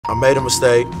I made a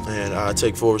mistake, and I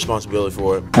take full responsibility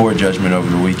for it. Poor judgment over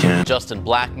the weekend. Justin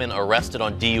Blackmon arrested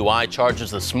on DUI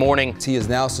charges this morning. He is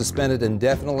now suspended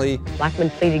indefinitely. Blackmon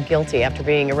pleaded guilty after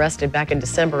being arrested back in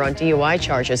December on DUI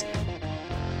charges.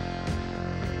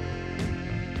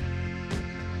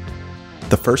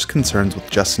 The first concerns with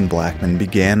Justin Blackmon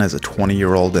began as a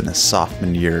 20-year-old in his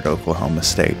sophomore year at Oklahoma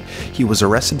State. He was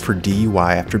arrested for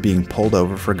DUI after being pulled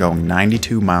over for going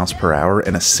 92 miles per hour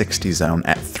in a 60 zone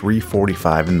at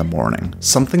 3:45 in the morning.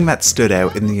 Something that stood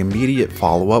out in the immediate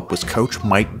follow-up was Coach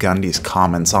Mike Gundy's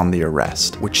comments on the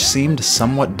arrest, which seemed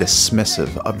somewhat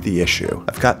dismissive of the issue.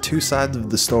 I've got two sides of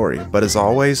the story, but as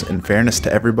always, in fairness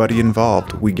to everybody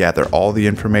involved, we gather all the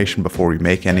information before we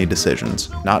make any decisions.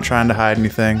 Not trying to hide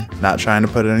anything, not trying to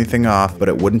put anything off, but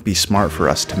it wouldn't be smart for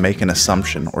us to make an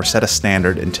assumption or set a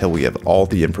standard until we have all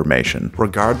the information.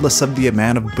 Regardless of the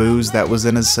amount of booze that was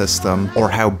in his system,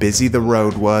 or how busy the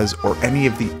road was, or any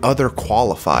of the other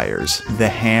qualifiers, the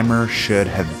hammer should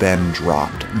have been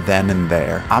dropped then and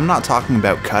there. I'm not talking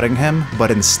about cutting him, but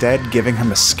instead giving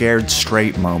him a scared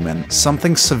straight moment.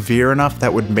 Something severe enough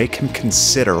that would make him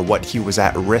consider what he was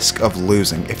at risk of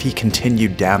losing if he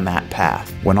continued down that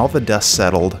path. When all the dust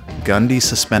settled, Gundy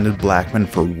suspended Blackmon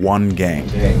for one game.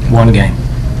 One game.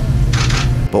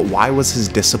 But why was his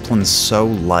discipline so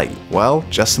light? Well,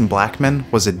 Justin Blackmon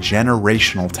was a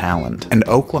generational talent, and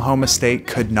Oklahoma State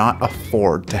could not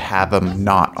afford to have him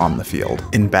not on the field.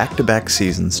 In back-to-back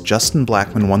seasons, Justin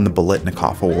Blackmon won the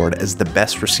Biletnikoff Award as the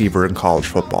best receiver in college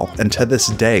football, and to this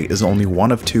day is only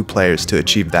one of two players to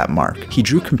achieve that mark. He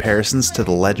drew comparisons to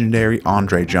the legendary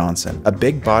Andre Johnson, a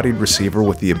big-bodied receiver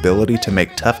with the ability to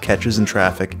make tough catches in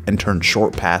traffic and turn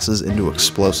short passes into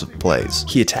explosive plays.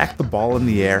 He attacked the ball in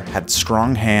the air, had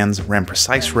strong hands, ran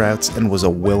precise routes, and was a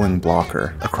willing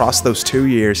blocker. Across those 2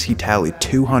 years, he tallied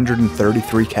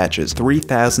 233 catches,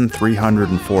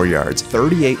 3,304 yards,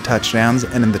 38 touchdowns,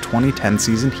 and in the 2010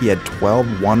 season, he had 12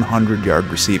 100-yard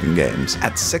receiving games.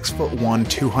 At 6'1",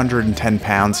 210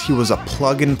 pounds, he was a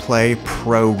plug-and-play,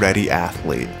 pro-ready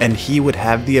athlete, and he would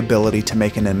have the ability to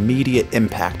make an immediate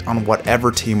impact on whatever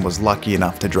team was lucky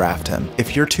enough to draft him.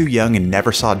 If you're too young and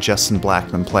never saw Justin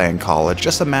Blackmon play in college,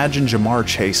 just imagine Jamar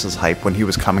Chase's hype when he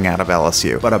was coming out of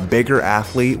LSU, but a bigger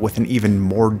athlete with an even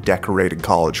more decorated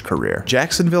college career.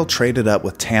 Jacksonville traded up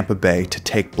with Tampa Bay to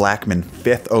take Blackmon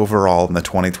 5th overall in the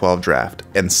 2012 draft,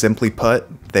 and simply put,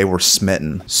 they were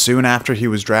smitten. Soon after he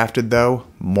was drafted though,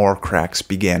 more cracks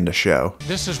began to show.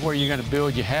 This is where you're going to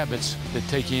build your habits that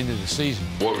take you into the season.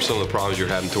 What were some of the problems you're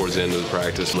having towards the end of the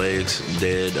practice? Legs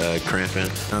dead, cramping.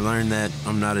 I learned that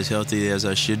I'm not as healthy as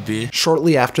I should be.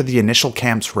 Shortly after the initial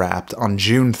camps wrapped, on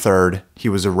June 3rd, he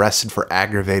was arrested for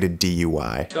aggravated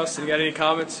DUI. Justin, got any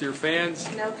comments to your fans?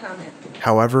 No comment.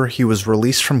 However, he was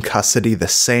released from custody the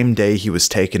same day he was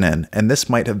taken in, and this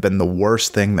might have been the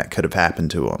worst thing that could have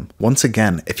happened to him. Once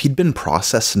again, if he'd been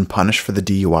processed and punished for the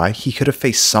DUI, he could have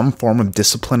faced some form of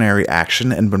disciplinary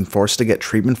action and been forced to get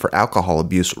treatment for alcohol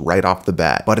abuse right off the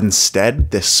bat. But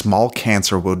instead, this small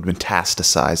cancer would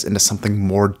metastasize into something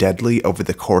more deadly over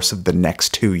the course of the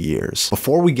next 2 years.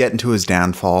 Before we get into his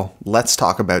downfall, let's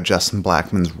talk about Justin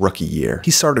Blackmon's rookie year.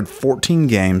 He started 14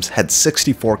 games, had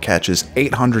 64 catches,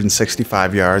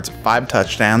 865 yards, 5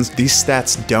 touchdowns. These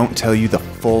stats don't tell you the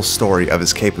full story of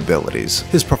his capabilities.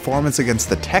 His performance against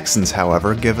the Texans,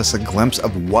 however, give us a glimpse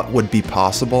of what would be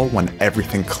possible when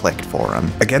everything clicked for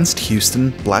him. Against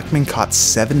Houston, Blackmon caught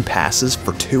 7 passes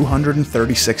for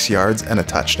 236 yards and a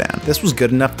touchdown. This was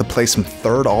good enough to place him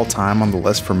 3rd all-time on the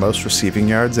list for most receiving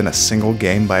yards in a single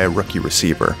game by a rookie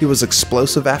receiver. He was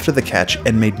explosive after the catch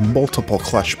and made multiple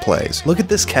clutch plays. Look at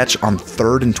this catch on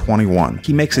 3rd and 21.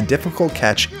 He makes a difficult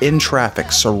catch in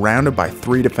traffic surrounded by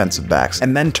 3 defensive backs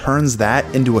and then turns that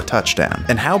into a touchdown.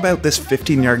 And how about this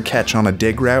 15-yard catch on a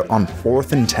dig route on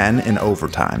 4th and 10 in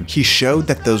overtime? He showed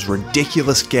that those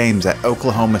ridiculous games at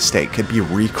Oklahoma State could be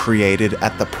recreated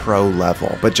at the pro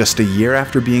level. But just a year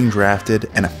after being drafted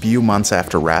and a few months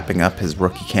after wrapping up his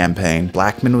rookie campaign,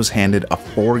 Blackmon was handed a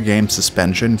 4-game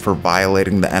suspension for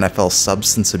violating the NFL's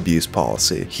substance abuse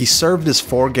policy. He served his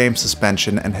 4-game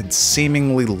suspension and had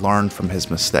seemingly learned from his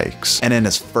mistakes. And in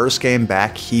his first game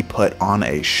back, he put on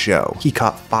a show. He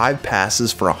caught 5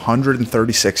 passes for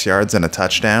 136 yards and a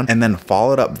touchdown, and then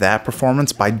followed up that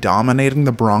performance by dominating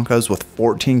the Broncos with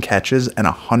 14 catches catches and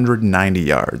 190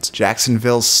 yards.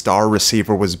 Jacksonville's star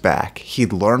receiver was back.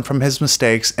 He'd learned from his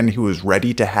mistakes and he was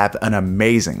ready to have an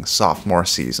amazing sophomore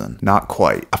season. Not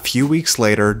quite. A few weeks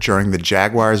later, during the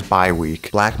Jaguars' bye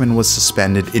week, Blackmon was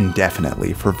suspended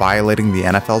indefinitely for violating the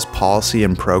NFL's policy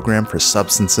and program for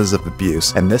substances of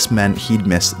abuse, and this meant he'd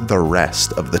miss the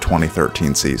rest of the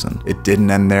 2013 season. It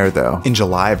didn't end there though. In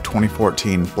July of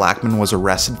 2014, Blackmon was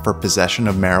arrested for possession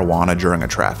of marijuana during a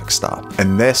traffic stop,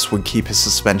 and this would keep his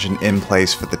suspension in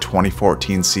place for the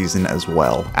 2014 season as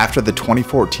well. After the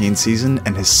 2014 season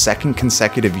and his second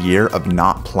consecutive year of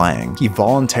not playing, he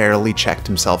voluntarily checked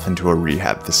himself into a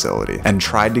rehab facility and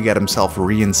tried to get himself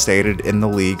reinstated in the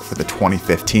league for the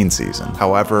 2015 season.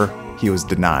 However, he was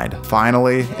denied.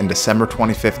 Finally, in December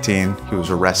 2015, he was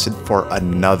arrested for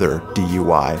another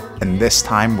DUI, and this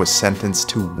time was sentenced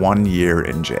to 1 year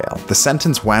in jail. The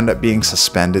sentence wound up being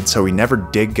suspended, so he never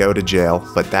did go to jail,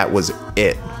 but that was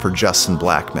it for Justin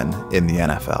Blackmon in the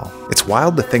NFL. It's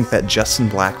wild to think that Justin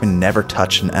Blackmon never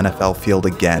touched an NFL field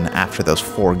again after those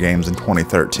 4 games in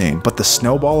 2013, but the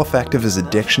snowball effect of his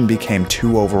addiction became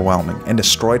too overwhelming and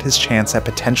destroyed his chance at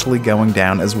potentially going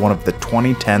down as one of the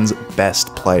 2010's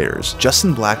best players.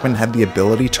 Justin Blackmon had the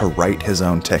ability to write his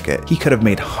own ticket. He could have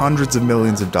made hundreds of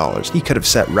millions of dollars. He could have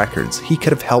set records. He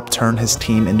could have helped turn his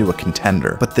team into a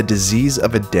contender. But the disease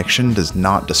of addiction does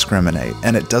not discriminate,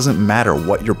 and it doesn't matter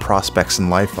what your prospects in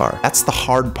life are. That's the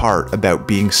hard part about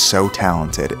being so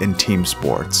talented in team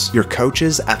sports. Your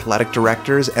coaches, athletic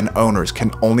directors, and owners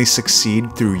can only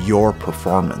succeed through your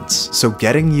performance. So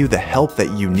getting you the help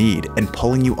that you need and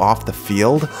pulling you off the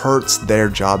field hurts their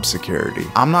job security.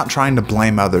 I'm not trying to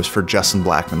blame others for Justin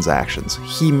Blackmon's actions.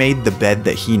 He made the bed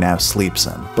that he now sleeps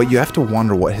in. But you have to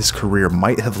wonder what his career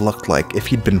might have looked like if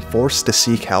he'd been forced to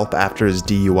seek help after his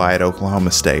DUI at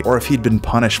Oklahoma State, or if he'd been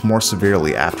punished more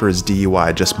severely after his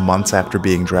DUI just months after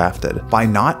being drafted. By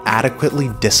not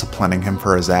adequately disciplining him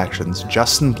for his actions,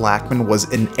 Justin Blackmon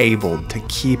was enabled to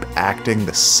keep acting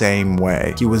the same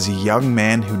way. He was a young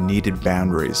man who needed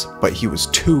boundaries, but he was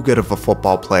too good of a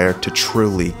football player to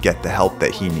truly get the help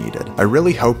that he needed. I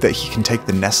really hope that he can take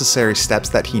the necessary steps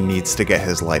that he needs to get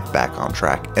his life back on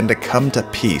track and to come to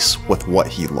peace with what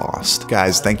he lost.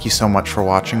 Guys, thank you so much for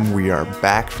watching. We are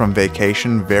back from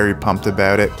vacation, very pumped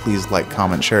about it. Please like,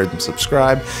 comment, share, and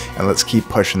subscribe, and let's keep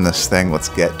pushing this thing. Let's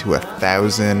get to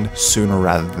 1,000 sooner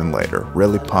rather than later.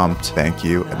 Really pumped. Thank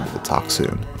you, and we'll talk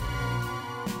soon.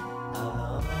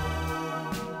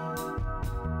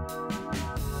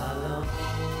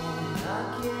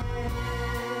 I